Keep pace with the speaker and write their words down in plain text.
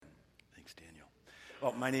Thanks, Daniel.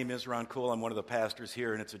 Well, my name is Ron Cool. I'm one of the pastors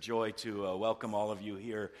here, and it's a joy to welcome all of you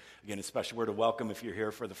here. Again, a special word of welcome if you're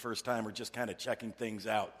here for the first time or just kind of checking things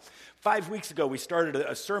out. 5 weeks ago, we started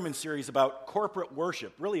a sermon series about corporate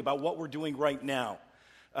worship, really about what we're doing right now,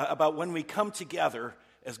 about when we come together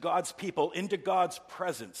as God's people into God's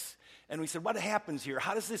presence. And we said, what happens here?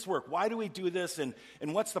 How does this work? Why do we do this? And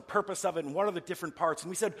what's the purpose of it? And what are the different parts? And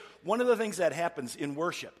we said, one of the things that happens in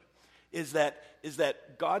worship is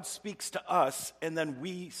that God speaks to us and then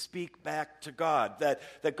we speak back to God,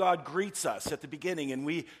 that God greets us at the beginning and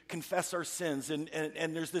we confess our sins and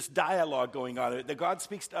there's this dialogue going on, that God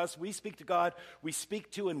speaks to us, we speak to God, we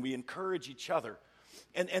speak to and we encourage each other.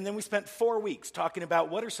 And then we spent 4 weeks talking about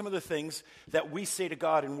what are some of the things that we say to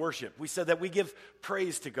God in worship. We said that we give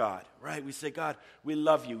praise to God, right? We say, God, we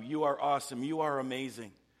love you, you are awesome, you are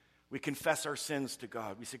amazing. We confess our sins to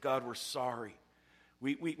God. We say, God, we're sorry.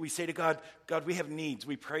 We say to God, God, we have needs.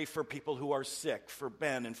 We pray for people who are sick, for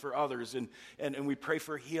Ben and for others, and we pray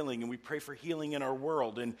for healing, and we pray for healing in our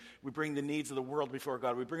world, and we bring the needs of the world before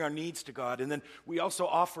God. We bring our needs to God, and then we also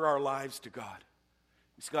offer our lives to God.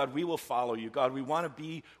 We say, God, we will follow you. God, we want to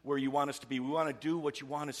be where you want us to be. We want to do what you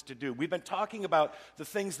want us to do. We've been talking about the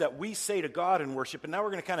things that we say to God in worship, and now we're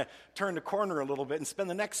going to kind of turn the corner a little bit and spend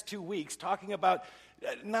the next 2 weeks talking about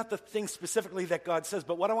not the things specifically that God says,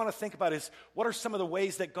 but what I want to think about is what are some of the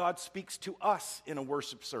ways that God speaks to us in a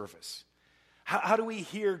worship service? How do we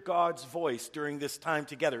hear God's voice during this time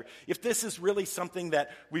together? If this is really something that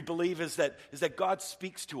we believe is that God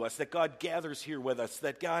speaks to us, that God gathers here with us,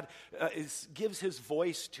 that God gives his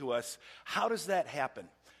voice to us, how does that happen?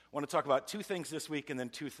 I want to talk about 2 things this week and then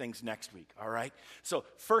 2 things next week, all right? So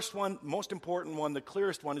first one, most important one, the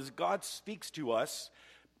clearest one is God speaks to us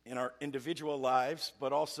in our individual lives,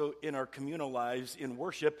 but also in our communal lives in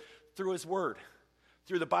worship through his word,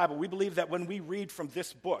 through the Bible. We believe that when we read from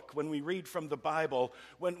this book, when we read from the Bible,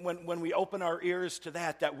 when we open our ears to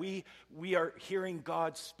that we are hearing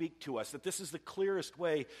God speak to us, that this is the clearest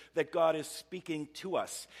way that God is speaking to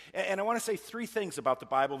us. And I want to say 3 things about the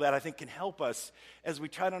Bible that I think can help us as we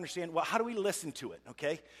try to understand, well, how do we listen to it,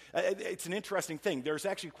 okay? It's an interesting thing. There's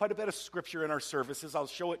actually quite a bit of scripture in our services. I'll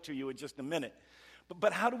show it to you in just a minute.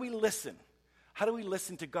 But how do we listen? How do we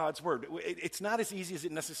listen to God's word? It's not as easy as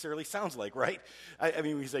it necessarily sounds like, right? I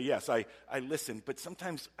mean, we say, yes, I listen, but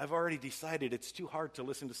sometimes I've already decided it's too hard to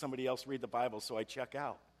listen to somebody else read the Bible, so I check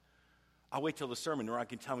out. I'll wait till the sermon where I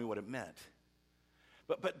can tell me what it meant.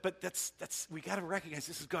 But that's we got to recognize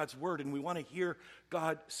this is God's word, and we want to hear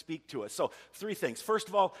God speak to us. So 3 things. First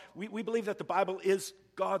of all, we believe that the Bible is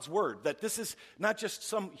God's word, that this is not just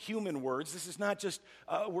some human words. This is not just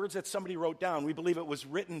words that somebody wrote down. We believe it was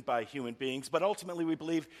written by human beings, but ultimately we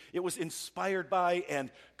believe it was inspired by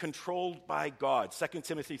and controlled by God. 2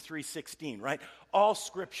 Timothy 3:16, right? All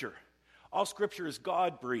scripture is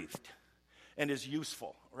God-breathed and is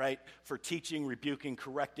useful, right, for teaching, rebuking,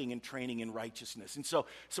 correcting, and training in righteousness. And so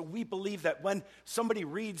we believe that when somebody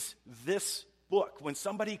reads this book, when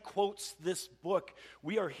somebody quotes this book,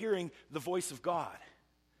 we are hearing the voice of God.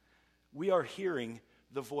 We are hearing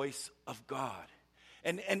the voice of God.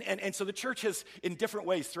 And so the church has, in different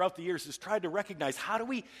ways throughout the years, has tried to recognize how do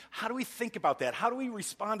we think about that? How do we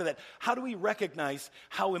respond to that? How do we recognize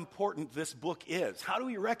how important this book is? How do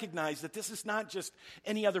we recognize that this is not just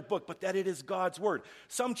any other book, but that it is God's word?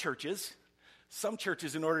 Some churches,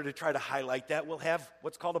 in order to try to highlight that, will have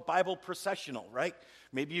what's called a Bible processional, right?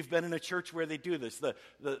 Maybe you've been in a church where they do this.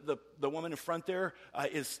 The woman in front there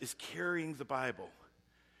is carrying the Bible.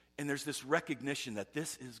 And there's this recognition that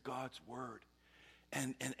this is God's word.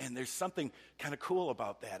 And there's something kind of cool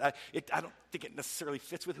about that. I don't think it necessarily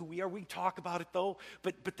fits with who we are. We talk about it, though.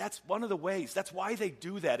 But that's one of the ways. That's why they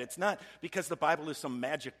do that. It's not because the Bible is some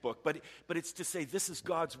magic book, but it's to say this is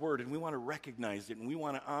God's word, and we want to recognize it, and we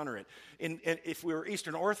want to honor it. And if we were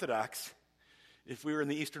Eastern Orthodox, if we were in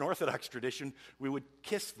the Eastern Orthodox tradition, we would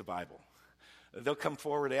kiss the Bible. They'll come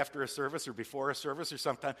forward after a service or before a service or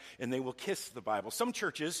sometime, and they will kiss the Bible. Some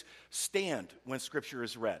churches stand when Scripture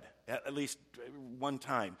is read, at least one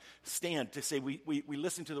time. Stand to say we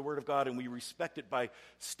listen to the Word of God and we respect it by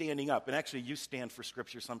standing up. And actually, you stand for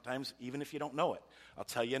Scripture sometimes, even if you don't know it. I'll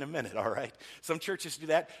tell you in a minute, all right? Some churches do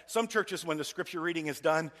that. Some churches, when the Scripture reading is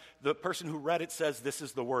done, the person who read it says, "This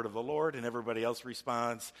is the Word of the Lord," and everybody else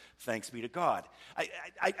responds, "Thanks be to God."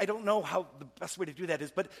 I don't know how the best way to do that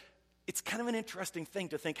is, but it's kind of an interesting thing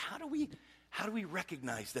to think, how do we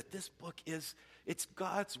recognize that this book it's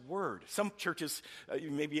God's word? Some churches,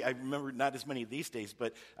 maybe I remember not as many these days,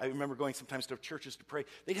 but I remember going sometimes to churches to pray.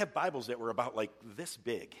 They'd have Bibles that were about like this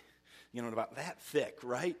big, about that thick,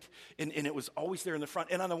 right? And it was always there in the front.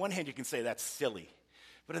 And on the one hand, you can say that's silly.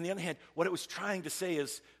 But on the other hand, what it was trying to say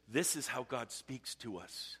is, this is how God speaks to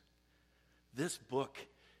us. This book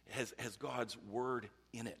has God's word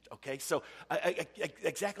in it, okay? So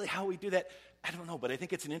exactly how we do that, I don't know, but I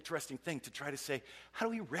think it's an interesting thing to try to say, how do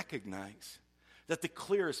we recognize that the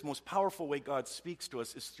clearest, most powerful way God speaks to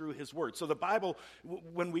us is through his word? So the Bible,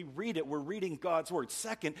 when we read it, we're reading God's word.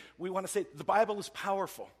 Second, we want to say the Bible is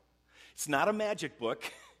powerful. It's not a magic book,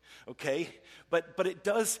 okay? But it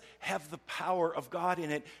does have the power of God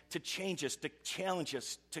in it to change us, to challenge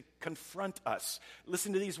us, to confront us.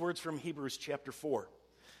 Listen to these words from Hebrews chapter 4.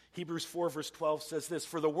 Hebrews 4 verse 12 says this,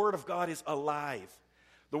 "For the word of God is alive.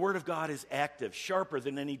 The word of God is active, sharper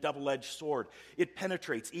than any double-edged sword. It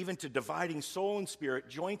penetrates even to dividing soul and spirit,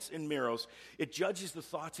 joints and marrows. It judges the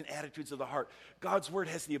thoughts and attitudes of the heart." God's word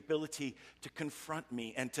has the ability to confront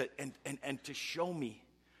me and to show me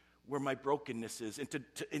where my brokenness is, and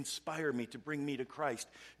to inspire me, to bring me to Christ.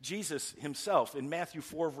 Jesus himself, in Matthew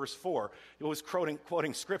 4, verse 4, he was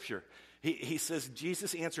quoting scripture. He says,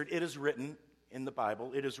 Jesus answered, "It is written," in the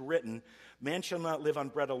Bible, "it is written, man shall not live on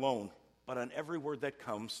bread alone, but on every word that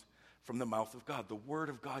comes from the mouth of God." The word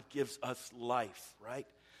of God gives us life, right?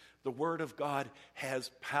 The word of God has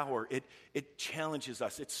power. It challenges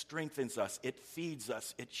us. It strengthens us. It feeds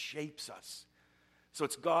us. It shapes us. So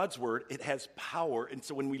it's God's word. It has power. And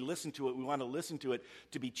so when we listen to it, we want to listen to it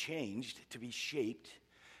to be changed, to be shaped.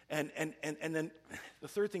 And then the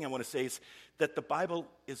third thing I want to say is that the Bible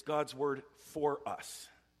is God's word for us.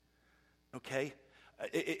 Okay?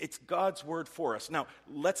 It's God's word for us. Now,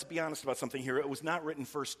 let's be honest about something here. It was not written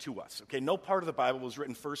first to us, okay? No part of the Bible was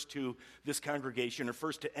written first to this congregation or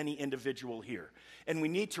first to any individual here. And we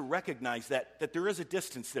need to recognize that there is a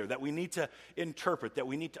distance there, that we need to interpret, that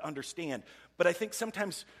we need to understand. But I think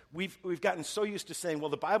sometimes we've gotten so used to saying, well,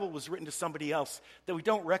 the Bible was written to somebody else, that we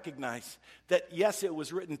don't recognize that, yes, it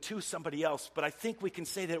was written to somebody else, but I think we can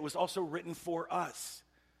say that it was also written for us.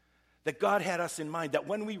 That God had us in mind, that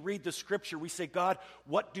when we read the scripture, we say, God,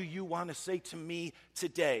 what do you want to say to me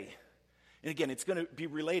today? And again, it's going to be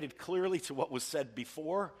related clearly to what was said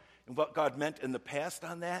before and what God meant in the past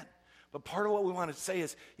on that. But part of what we want to say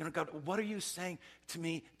is, God, what are you saying to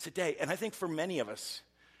me today? And I think for many of us,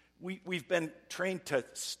 we've been trained to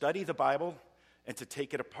study the Bible and to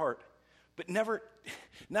take it apart, but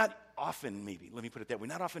not often maybe, let me put it that way,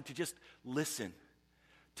 not often to just listen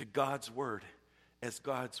to God's word as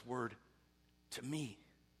God's word to me.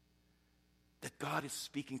 That God is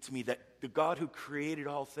speaking to me, that the God who created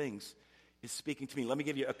all things is speaking to me. Let me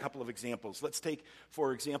give you a couple of examples. Let's take,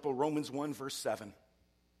 for example, Romans 1, verse 7.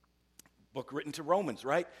 Book written to Romans,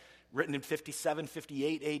 right? Written in 57,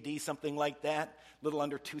 58 AD, something like that, a little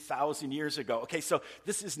under 2,000 years ago. Okay, so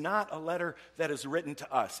this is not a letter that is written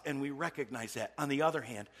to us, and we recognize that. On the other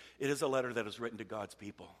hand, it is a letter that is written to God's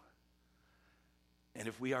people. And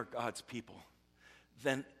if we are God's people,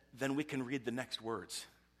 then we can read the next words.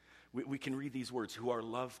 We can read these words, who are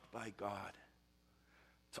loved by God.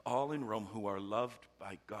 To all in Rome who are loved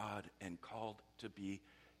by God and called to be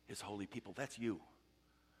his holy people. That's you.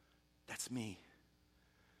 That's me.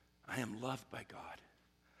 I am loved by God.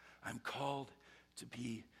 I'm called to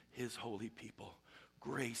be his holy people.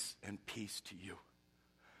 Grace and peace to you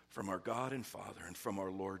from our God and Father and from our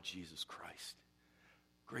Lord Jesus Christ.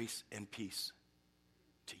 Grace and peace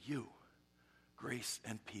to you. Grace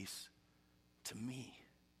and peace to me.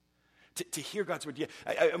 To hear God's word.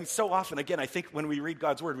 I mean, so often, again, I think when we read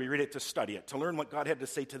God's word, we read it to study it, to learn what God had to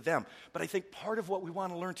say to them. But I think part of what we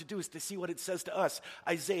want to learn to do is to see what it says to us.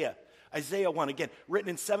 Isaiah 1, again, written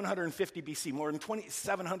in 750 BC, more than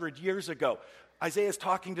 2,700 years ago. Isaiah is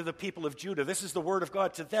talking to the people of Judah. This is the word of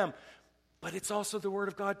God to them. But it's also the word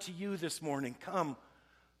of God to you this morning. Come.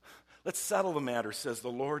 Let's settle the matter, says the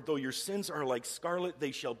Lord. Though your sins are like scarlet,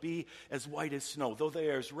 they shall be as white as snow. Though they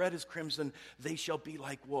are as red as crimson, they shall be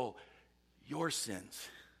like wool. Your sins,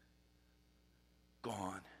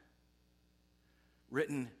 gone.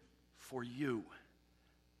 Written for you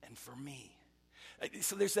and for me.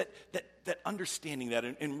 So there's that understanding that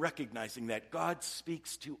and recognizing that God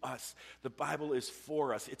speaks to us. The Bible is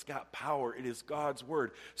for us. It's got power. It is God's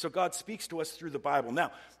word. So God speaks to us through the Bible.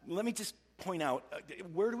 Now, let me just point out,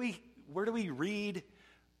 where do we read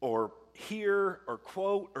or hear or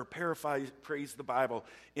quote or paraphrase the Bible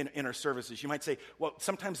in our services? You might say, well,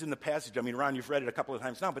 sometimes in the passage, I mean, Ron, you've read it a couple of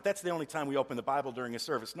times now, but that's the only time we open the Bible during a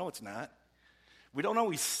service. No, it's not. We don't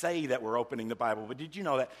always say that we're opening the Bible, but did you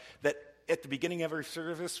know that at the beginning of every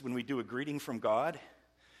service, when we do a greeting from God,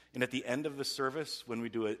 and at the end of the service, when we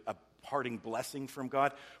do a parting blessing from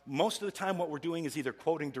God, most of the time what we're doing is either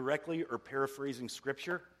quoting directly or paraphrasing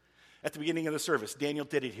Scripture. At the beginning of the service, Daniel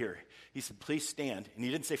did it here. He said, please stand. And he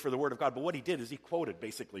didn't say for the word of God, but what he did is he quoted,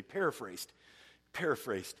 basically, paraphrased,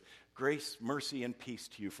 grace, mercy, and peace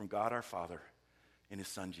to you from God our Father and his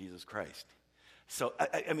Son, Jesus Christ. So,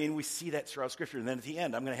 I mean, we see that throughout Scripture. And then at the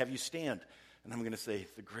end, I'm going to have you stand. And I'm going to say,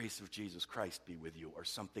 the grace of Jesus Christ be with you, or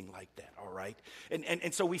something like that, all right?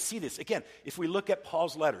 And so we see this. Again, if we look at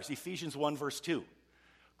Paul's letters, Ephesians 1, verse 2,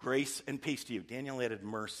 grace and peace to you. Daniel added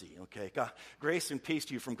mercy, okay? Grace and peace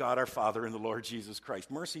to you from God our Father and the Lord Jesus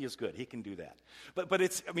Christ. Mercy is good. He can do that. But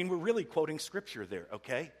it's, I mean, we're really quoting Scripture there,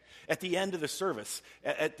 okay? At the end of the service,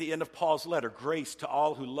 at the end of Paul's letter, grace to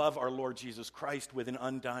all who love our Lord Jesus Christ with an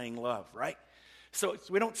undying love, right? So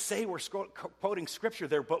we don't say we're quoting Scripture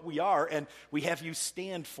there, but we are, and we have you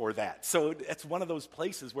stand for that. So it's one of those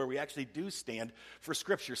places where we actually do stand for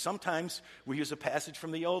Scripture. Sometimes we use a passage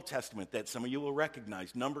from the Old Testament that some of you will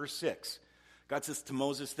recognize, Numbers 6. God says to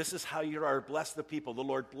Moses, this is how you are, bless the people. The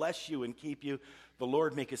Lord bless you and keep you. The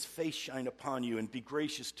Lord make his face shine upon you and be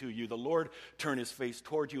gracious to you. The Lord turn his face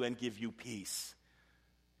toward you and give you peace.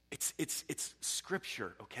 It's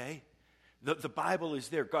Scripture, okay? The Bible is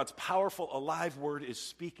there. God's powerful, alive word is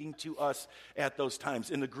speaking to us at those times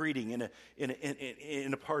in the greeting,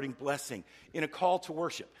 in a parting blessing, in a call to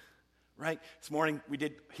worship, right? This morning we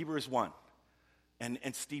did Hebrews 1,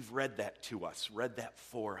 and Steve read that to us, read that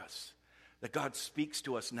for us, that God speaks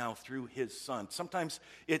to us now through his Son. Sometimes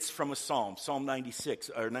it's from a psalm, Psalm 96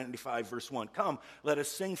 or 95, verse 1. Come, let us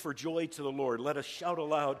sing for joy to the Lord. Let us shout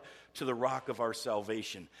aloud to the rock of our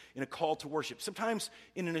salvation, in a call to worship. Sometimes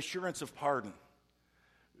in an assurance of pardon,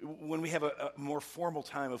 when we have a more formal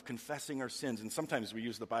time of confessing our sins, and sometimes we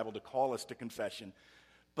use the Bible to call us to confession,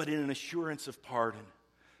 but in an assurance of pardon.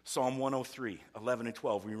 Psalm 103, 11 and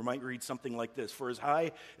 12, we might read something like this. For as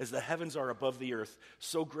high as the heavens are above the earth,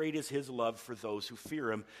 so great is his love for those who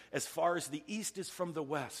fear him. As far as the east is from the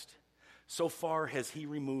west, so far has he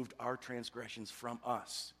removed our transgressions from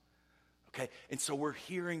us. Okay, and so we're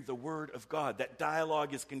hearing the word of God. That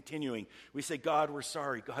dialogue is continuing. We say, God, we're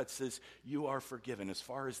sorry. God says, you are forgiven as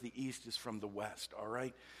far as the east is from the west, all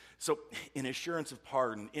right? So in assurance of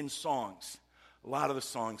pardon, in songs, a lot of the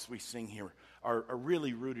songs we sing here are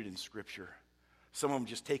really rooted in Scripture. Some of them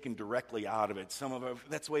just taken directly out of it. Some of them,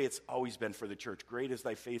 that's the way it's always been for the church. Great is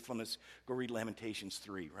thy faithfulness. Go read Lamentations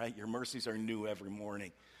 3, right? Your mercies are new every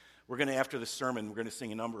morning. We're going to, after the sermon, we're going to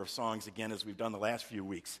sing a number of songs again as we've done the last few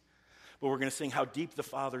weeks. But we're going to sing How Deep the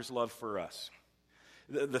Father's Love for Us.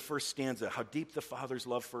 The first stanza, how deep the Father's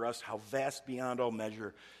love for us, how vast beyond all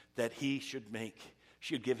measure, that he should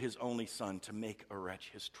give his only Son to make a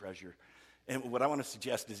wretch his treasure. And what I want to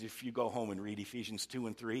suggest is if you go home and read Ephesians 2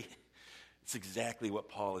 and 3, it's exactly what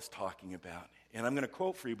Paul is talking about. And I'm going to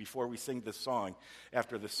quote for you before we sing this song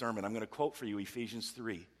after the sermon. I'm going to quote for you Ephesians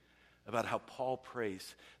 3 about how Paul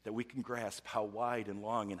prays that we can grasp how wide and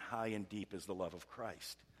long and high and deep is the love of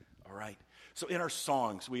Christ. All right? So in our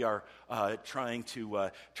songs, we are trying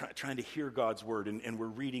to hear God's word, and we're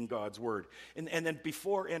reading God's word. And then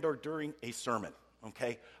before and or during a sermon,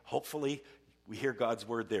 okay? Hopefully we hear God's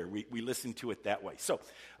word there. We listen to it that way. So,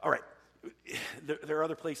 all right, there are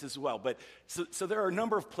other places as well. But so there are a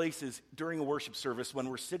number of places during a worship service when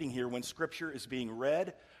we're sitting here, when Scripture is being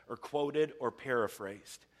read or quoted or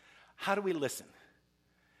paraphrased. How do we listen?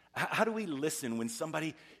 How do we listen when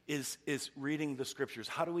somebody is reading the Scriptures?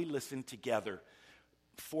 How do we listen together?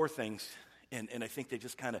 4 things, and I think they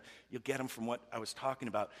just kind of, you'll get them from what I was talking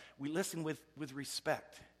about. We listen with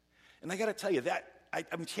respect. And I got to tell you that,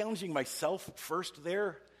 I'm challenging myself first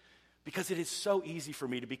there because it is so easy for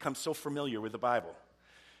me to become so familiar with the Bible.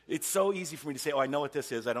 It's so easy for me to say, oh, I know what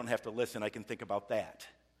this is. I don't have to listen. I can think about that.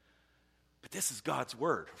 But this is God's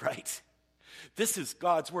word, right? This is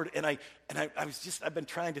God's word. And I've been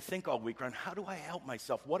trying to think all week around how do I help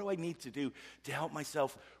myself? What do I need to do to help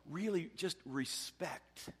myself really just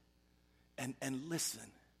respect and listen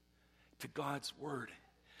to God's word?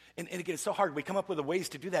 And again, it's so hard. We come up with the ways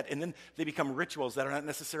to do that, and then they become rituals that are not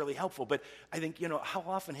necessarily helpful. But I think, how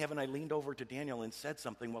often haven't I leaned over to Daniel and said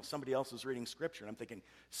something while somebody else is reading Scripture? And I'm thinking,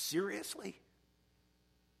 seriously?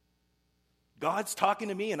 God's talking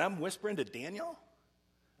to me and I'm whispering to Daniel?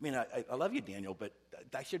 I mean, I love you, Daniel, but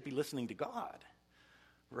I should be listening to God,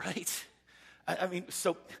 right? I mean,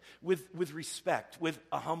 so with respect, with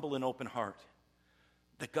a humble and open heart,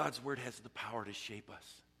 that God's word has the power to shape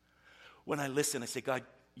us. When I listen, I say, God,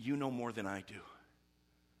 you know more than I do.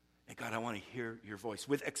 And God, I want to hear your voice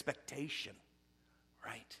with expectation,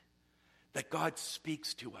 right? That God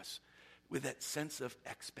speaks to us with that sense of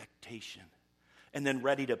expectation and then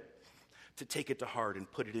ready to take it to heart and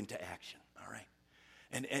put it into action, all right?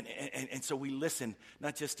 And so we listen,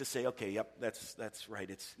 not just to say, okay, yep, that's right.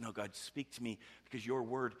 No, God, speak to me because your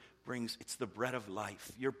word it's the bread of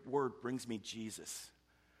life. Your word brings me Jesus.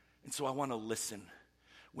 And so I want to listen.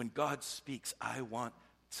 When God speaks, I want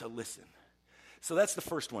to listen. So that's the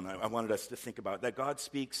first one I wanted us to think about, that God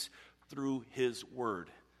speaks through his word,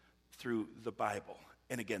 through the Bible.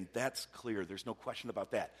 And again, that's clear. There's no question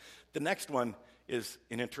about that. The next one is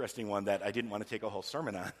an interesting one that I didn't want to take a whole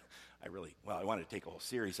sermon on. I wanted to take a whole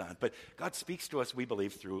series on. But God speaks to us, we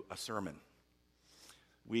believe, through a sermon.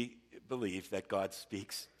 We believe that God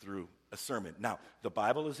speaks through a sermon. Now, the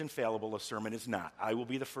Bible is infallible, a sermon is not. I will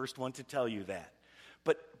be the first one to tell you that.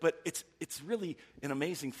 But it's really an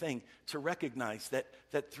amazing thing to recognize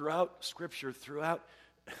that throughout Scripture, throughout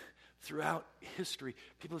history,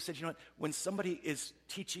 people have said, you know what, when somebody is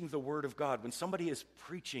teaching the Word of God, when somebody is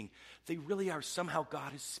preaching, they really are somehow,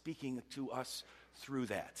 God is speaking to us through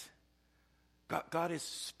that. God is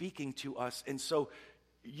speaking to us, and so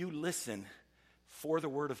you listen for the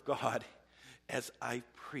Word of God as I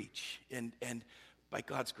preach. And by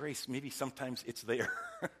God's grace, maybe sometimes it's there.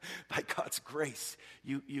 By God's grace,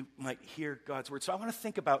 you might hear God's Word. So I want to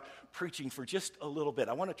think about preaching for just a little bit.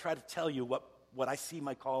 I want to try to tell you what I see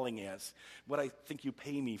my calling as, what I think you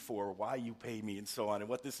pay me for, why you pay me, and so on, and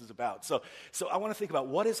what this is about. So I want to think about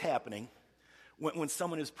what is happening when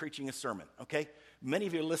someone is preaching a sermon, okay? Many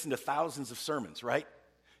of you listen to thousands of sermons, right?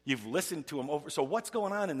 You've listened to them over. So what's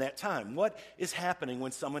going on in that time? What is happening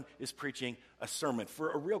when someone is preaching a sermon?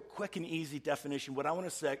 For a real quick and easy definition, what I want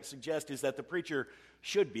to suggest is that the preacher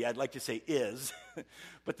should be, I'd like to say is,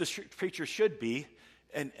 but the preacher should be,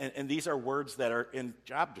 and these are words that are in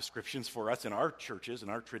job descriptions for us in our churches, in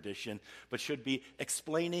our tradition, but should be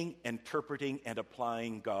explaining, interpreting, and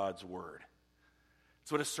applying God's word.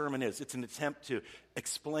 That's what a sermon is. It's an attempt to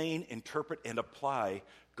explain, interpret, and apply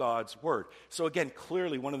God's word. So again,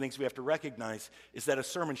 clearly one of the things we have to recognize is that a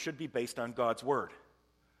sermon should be based on God's word.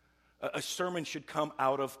 A sermon should come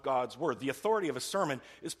out of God's word. The authority of a sermon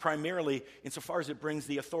is primarily insofar as it brings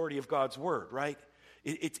the authority of God's word, right?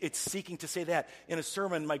 It's seeking to say that. In a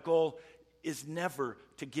sermon, my goal is never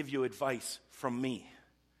to give you advice from me.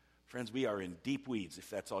 Friends, we are in deep weeds if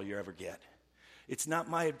that's all you ever get. It's not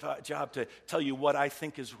my job to tell you what I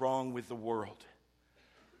think is wrong with the world.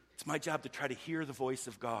 It's my job to try to hear the voice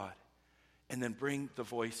of God and then bring the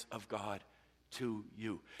voice of God to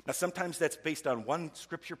you. Now, sometimes that's based on one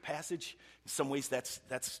scripture passage. In some ways, that's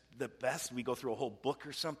the best. We go through a whole book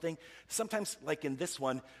or something. Sometimes, like in this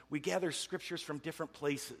one, we gather scriptures from different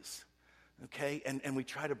places, okay? And we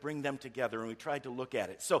try to bring them together, and we try to look at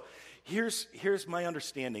it. So here's my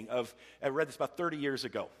understanding of, I read this about 30 years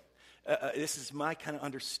ago. This is my kind of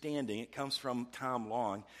understanding. It comes from Tom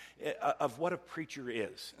Long, of what a preacher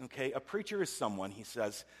is, okay? A preacher is someone, he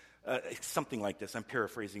says, something like this. I'm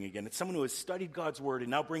paraphrasing again. It's someone who has studied God's word and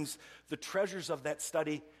now brings the treasures of that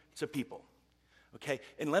study to people, okay?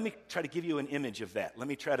 And let me try to give you an image of that.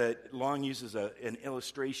 Long uses an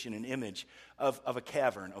illustration, an image of a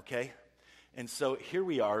cavern, okay? And so here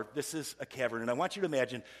we are. This is a cavern, and I want you to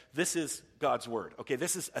imagine this is God's word, okay?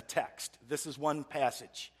 This is a text. This is one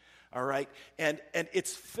passage. All right? And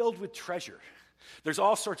it's filled with treasure. There's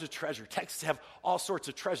all sorts of treasure. Texts have all sorts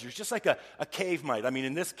of treasures, just like a cave might. I mean,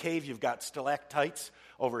 in this cave, you've got stalactites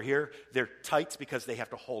over here. They're tights because they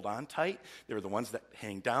have to hold on tight. They're the ones that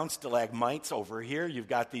hang down. Stalagmites over here. You've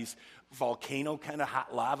got these volcano kind of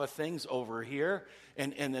hot lava things over here.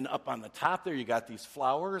 And then up on the top there, you got these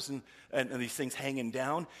flowers and these things hanging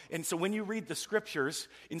down. And so when you read the scriptures,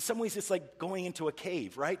 in some ways, it's like going into a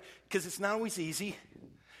cave, right? Because it's not always easy.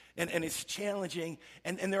 And it's challenging,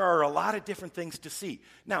 and there are a lot of different things to see.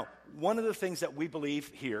 Now, one of the things that we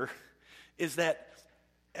believe here is that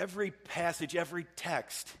every passage, every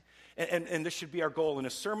text, and this should be our goal in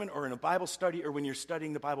a sermon or in a Bible study or when you're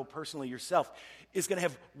studying the Bible personally yourself, is going to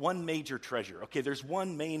have one major treasure. Okay, there's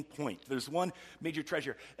one main point. There's one major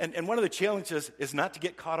treasure. And one of the challenges is not to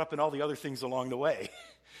get caught up in all the other things along the way.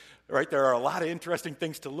 Right? There are a lot of interesting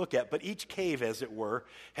things to look at, but each cave, as it were,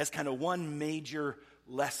 has kind of one major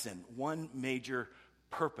lesson, one major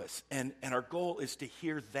purpose. And our goal is to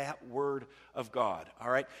hear that word of God, all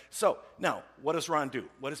right? So, now, what does Ron do?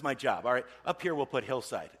 What is my job? All right, up here we'll put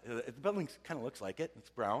Hillside. The building kind of looks like it. It's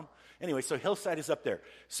brown. Anyway, so Hillside is up there.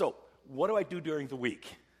 So, what do I do during the week?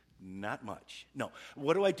 Not much. No.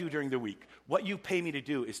 What do I do during the week? What you pay me to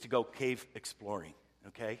do is to go cave exploring,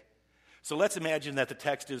 okay? So let's imagine that the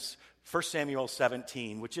text is 1 Samuel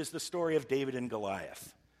 17, which is the story of David and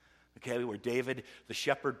Goliath. Okay, where David, the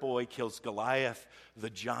shepherd boy, kills Goliath, the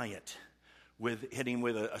giant, hitting him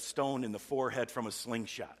with a stone in the forehead from a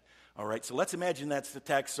slingshot. All right, so let's imagine that's the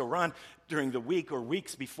text. So Ron, during the week or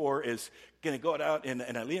weeks before, is going to go out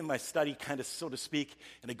and I leave my study, kind of so to speak,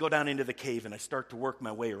 and I go down into the cave and I start to work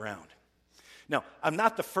my way around. Now, I'm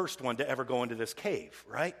not the first one to ever go into this cave,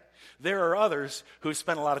 right? There are others who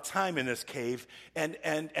spent a lot of time in this cave, and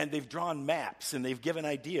they've drawn maps, and they've given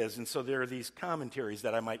ideas, and so there are these commentaries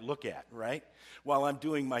that I might look at, right? While I'm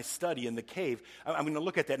doing my study in the cave, I'm going to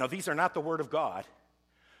look at that. Now, these are not the Word of God,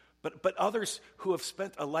 but others who have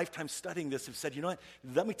spent a lifetime studying this have said, you know what,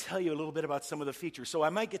 let me tell you a little bit about some of the features. So I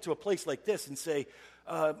might get to a place like this and say,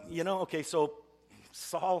 okay, so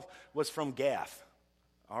Saul was from Gath.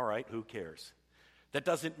 All right, who cares? That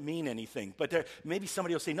doesn't mean anything. But maybe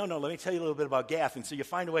somebody will say, no, let me tell you a little bit about Gath. And so you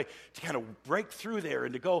find a way to kind of break through there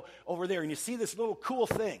and to go over there. And you see this little cool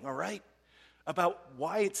thing, all right, about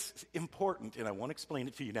why it's important. And I won't explain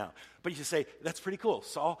it to you now. But you just say, that's pretty cool.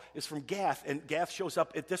 Saul is from Gath, and Gath shows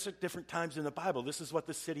up at different times in the Bible. This is what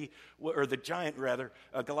the city, or the giant, rather,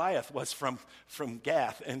 Goliath was from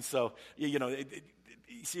Gath. And so,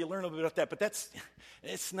 so you learn a little bit about that, but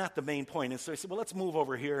it's not the main point. And so I said, well, let's move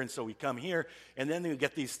over here. And so we come here, and then we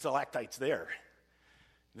get these stalactites there.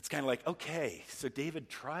 It's kind of like, okay, so David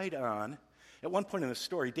tried on, at one point in the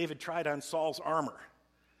story, David tried on Saul's armor.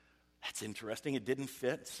 That's interesting. It didn't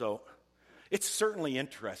fit. So it's certainly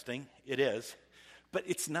interesting. It is. But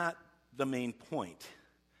it's not the main point.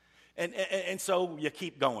 And so you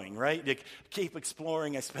keep going, right? You keep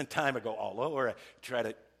exploring. I spend time, I go all over. I try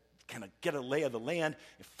to kind of get a lay of the land,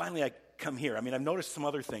 and finally I come here. I mean, I've noticed some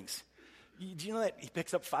other things. Do you know that he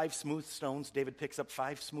picks up 5 smooth stones? David picks up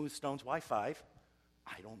 5 smooth stones. Why 5?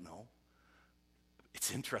 I don't know.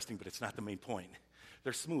 It's interesting, but it's not the main point.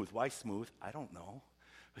 They're smooth. Why smooth? I don't know.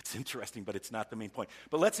 It's interesting, but it's not the main point.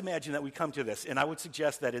 But let's imagine that we come to this, and I would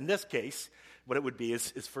suggest that in this case, what it would be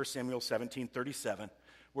is 1 Samuel 17:37,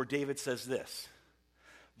 where David says this,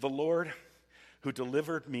 "The Lord who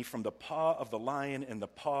delivered me from the paw of the lion and the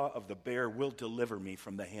paw of the bear will deliver me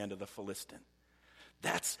from the hand of the Philistine."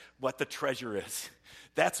 That's what the treasure is.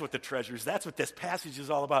 That's what the treasure is. That's what this passage is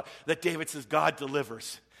all about, that David says God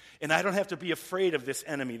delivers. And I don't have to be afraid of this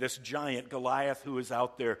enemy, this giant Goliath who is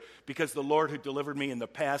out there, because the Lord who delivered me in the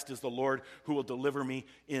past is the Lord who will deliver me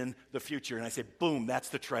in the future. And I say, boom, that's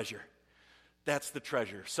the treasure. That's the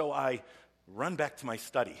treasure. So I run back to my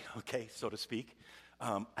study, okay, so to speak.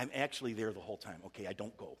 I'm actually there the whole time. Okay, I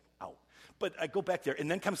don't go out. But I go back there,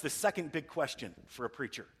 and then comes the second big question for a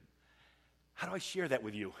preacher. How do I share that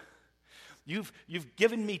with you? You've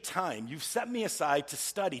given me time. You've set me aside to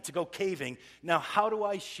study, to go caving. Now, how do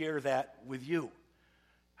I share that with you?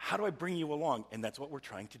 How do I bring you along? And that's what we're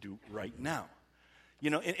trying to do right now. You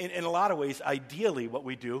know, in a lot of ways, ideally what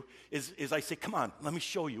we do is I say, come on, let me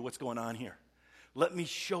show you what's going on here. Let me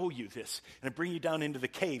show you this. And I bring you down into the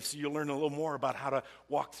cave so you'll learn a little more about how to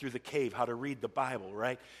walk through the cave, how to read the Bible,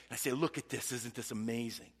 right? And I say, look at this. Isn't this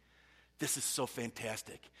amazing? This is so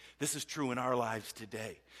fantastic. This is true in our lives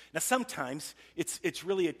today. Now, sometimes it's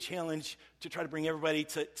really a challenge to try to bring everybody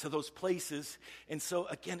to those places. And so,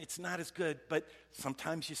 again, it's not as good. But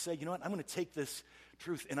sometimes you say, you know what, I'm going to take this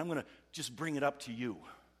truth and I'm going to just bring it up to you.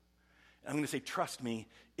 I'm going to say, trust me,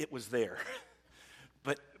 it was there.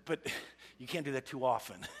 But you can't do that too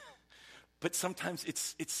often. But sometimes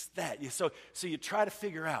it's that. So you try to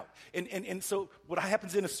figure out. And so what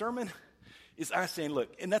happens in a sermon is I'm saying, look,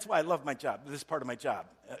 and that's why I love my job. This is part of my job.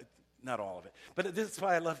 Not all of it. But this is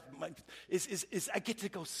why I love is I get to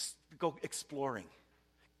go exploring.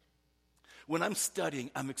 When I'm studying,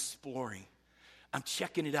 I'm exploring. I'm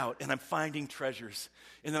checking it out, and I'm finding treasures.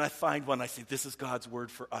 And then I find one, I say, this is God's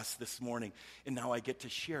word for us this morning. And now I get to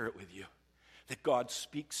share it with you. That God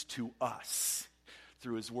speaks to us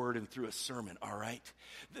through his word and through a sermon, all right?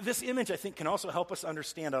 This image, I think, can also help us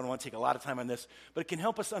understand, I don't want to take a lot of time on this, but it can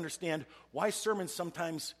help us understand why sermons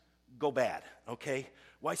sometimes go bad, okay?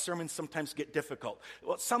 Why sermons sometimes get difficult.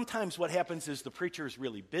 Well, sometimes what happens is the preacher is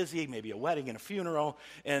really busy, maybe a wedding and a funeral,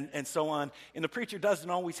 and so on, and the preacher doesn't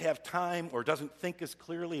always have time or doesn't think as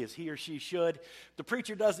clearly as he or she should. The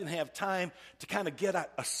preacher doesn't have time to kind of get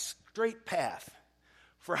a straight path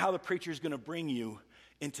for how the preacher is going to bring you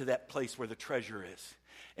into that place where the treasure is.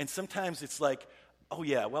 And sometimes it's like, oh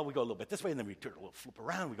yeah, well, we go a little bit this way, and then we turn a little flip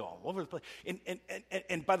around, we go all over the place.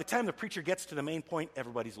 And by the time the preacher gets to the main point,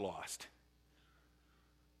 everybody's lost.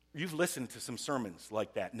 You've listened to some sermons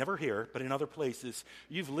like that. Never here, but in other places,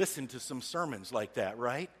 you've listened to some sermons like that,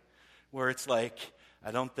 right? Where it's like,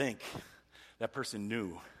 I don't think that person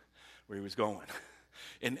knew where he was going.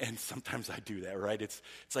 And sometimes I do that, right? It's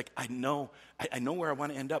like I know where I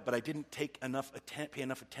want to end up, but I didn't pay enough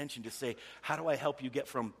attention to say, how do I help you get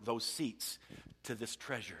from those seats to this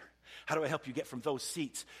treasure? How do I help you get from those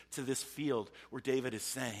seats to this field where David is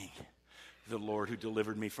saying, the Lord who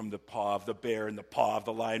delivered me from the paw of the bear and the paw of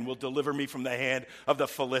the lion will deliver me from the hand of the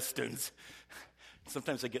Philistines.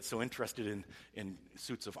 Sometimes I get so interested in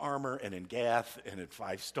suits of armor and in Gath and in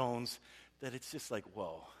 5 stones that it's just like,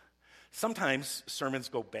 whoa. Sometimes sermons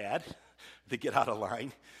go bad. They get out of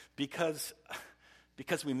line because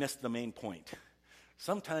we missed the main point.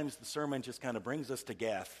 Sometimes the sermon just kind of brings us to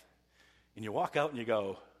Gath, and you walk out and you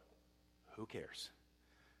go, who cares?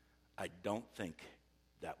 I don't think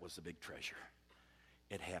that was the big treasure.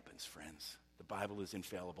 It happens, friends. The Bible is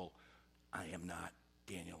infallible. I am not.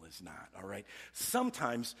 Daniel is not, all right?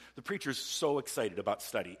 Sometimes the preacher's so excited about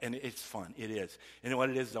study, and it's fun. It is. And what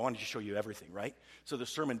it is I wanted to show you everything, right? So the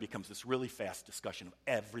sermon becomes this really fast discussion of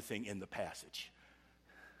everything in the passage.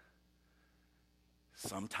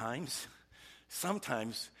 Sometimes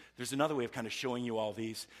there's another way of kind of showing you all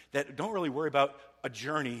these that don't really worry about a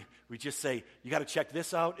journey. We just say, you got to check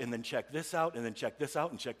this out, and then check this out, and then check this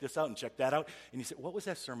out, and check this out, and check that out. And you say, what was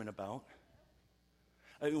that sermon about?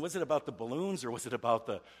 I mean, was it about the balloons, or was it about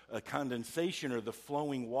the condensation or the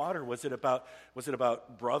flowing water? Was it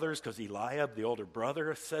about brothers, because Eliab, the older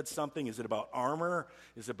brother, said something? Is it about armor?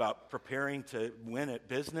 Is it about preparing to win at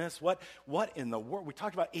business? What in the world? We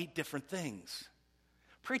talked about 8 different things.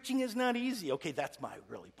 Preaching is not easy. Okay, that's my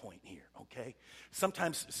really point here, okay?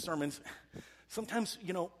 Sometimes sermons,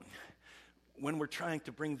 when we're trying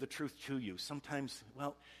to bring the truth to you, sometimes,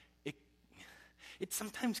 it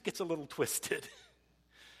sometimes gets a little twisted.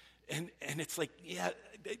 And it's like, yeah,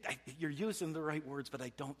 you're using the right words, but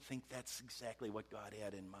I don't think that's exactly what God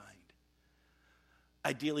had in mind.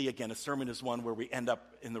 Ideally, again, a sermon is one where we end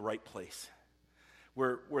up in the right place,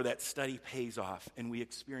 where that study pays off, and we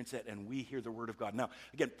experience it, and we hear the Word of God. Now,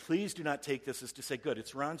 again, please do not take this as to say, good,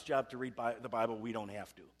 it's Ron's job to read the Bible, we don't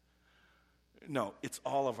have to. No, it's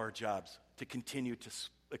all of our jobs to continue to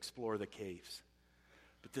explore the caves.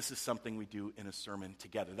 But this is something we do in a sermon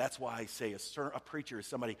together. That's why I say a preacher is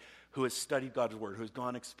somebody who has studied God's Word, who has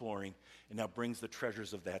gone exploring, and now brings the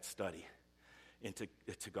treasures of that study into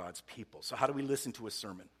God's people. So how do we listen to a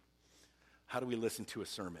sermon? How do we listen to a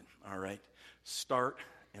sermon? All right. Start,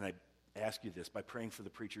 and I ask you this, by praying for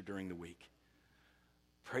the preacher during the week.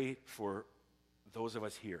 Pray for those of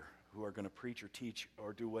us here who are going to preach or teach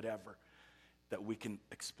or do whatever, that we can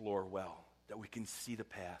explore well, that we can see the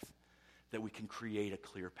path, that we can create a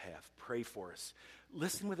clear path. Pray for us.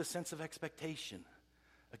 Listen with a sense of expectation.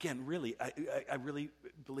 Again, really, I really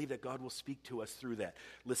believe that God will speak to us through that.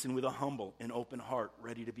 Listen with a humble and open heart,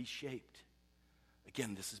 ready to be shaped.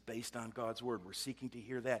 Again, this is based on God's Word. We're seeking to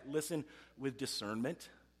hear that. Listen with discernment,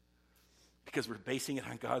 because we're basing it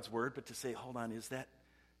on God's Word, but to say, hold on, is that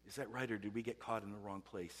right, or did we get caught in the wrong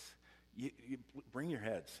place? You bring your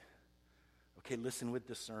heads. Okay, listen with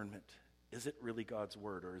discernment. Is it really God's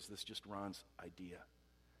Word, or is this just Ron's idea?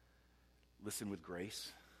 Listen with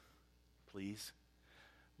grace, please.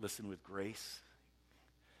 Listen with grace,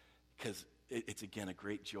 because it's, again, a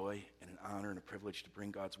great joy and an honor and a privilege to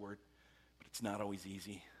bring God's Word, but it's not always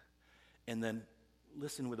easy. And then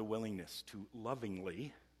listen with a willingness to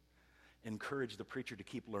lovingly encourage the preacher to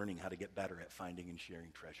keep learning how to get better at finding and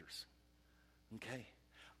sharing treasures. Okay?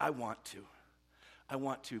 I want to,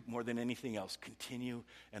 more than anything else, continue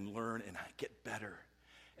and learn and get better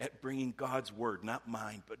at bringing God's Word, not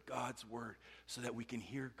mine, but God's Word, so that we can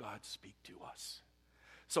hear God speak to us.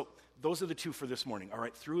 So those are the 2 for this morning, all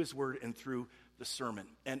right, through His Word and through the sermon.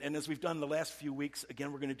 And as we've done the last few weeks,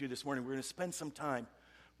 again, we're going to do this morning. We're going to spend some time.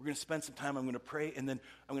 I'm going to pray, and then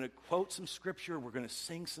I'm going to quote some scripture. We're going to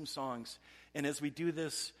sing some songs. And as we do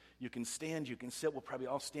this, you can stand, you can sit. We'll probably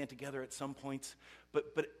all stand together at some points. But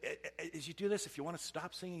as you do this, if you want to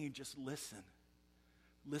stop singing, you just listen.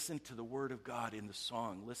 Listen to the Word of God in the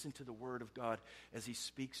song. Listen to the Word of God as He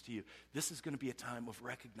speaks to you. This is going to be a time of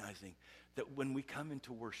recognizing that when we come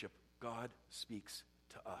into worship, God speaks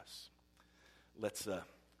to us. Let's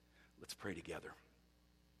pray together.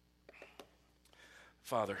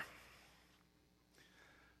 Father,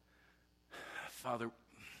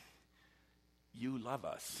 you love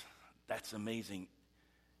us. That's amazing.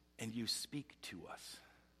 And you speak to us.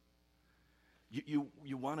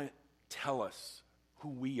 You want to tell us who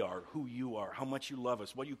we are, who you are, how much you love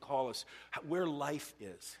us, what you call us, where life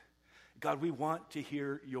is. God, we want to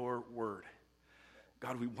hear your word.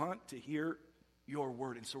 God, we want to hear your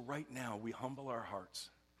word. And so right now, we humble our hearts.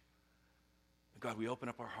 God, we open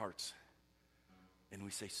up our hearts and we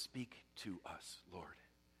say, speak to us, Lord.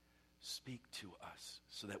 Speak to us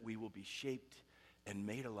so that we will be shaped and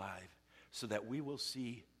made alive, so that we will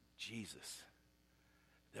see Jesus,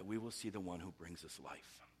 that we will see the one who brings us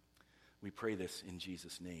life. We pray this in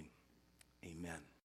Jesus' name. Amen.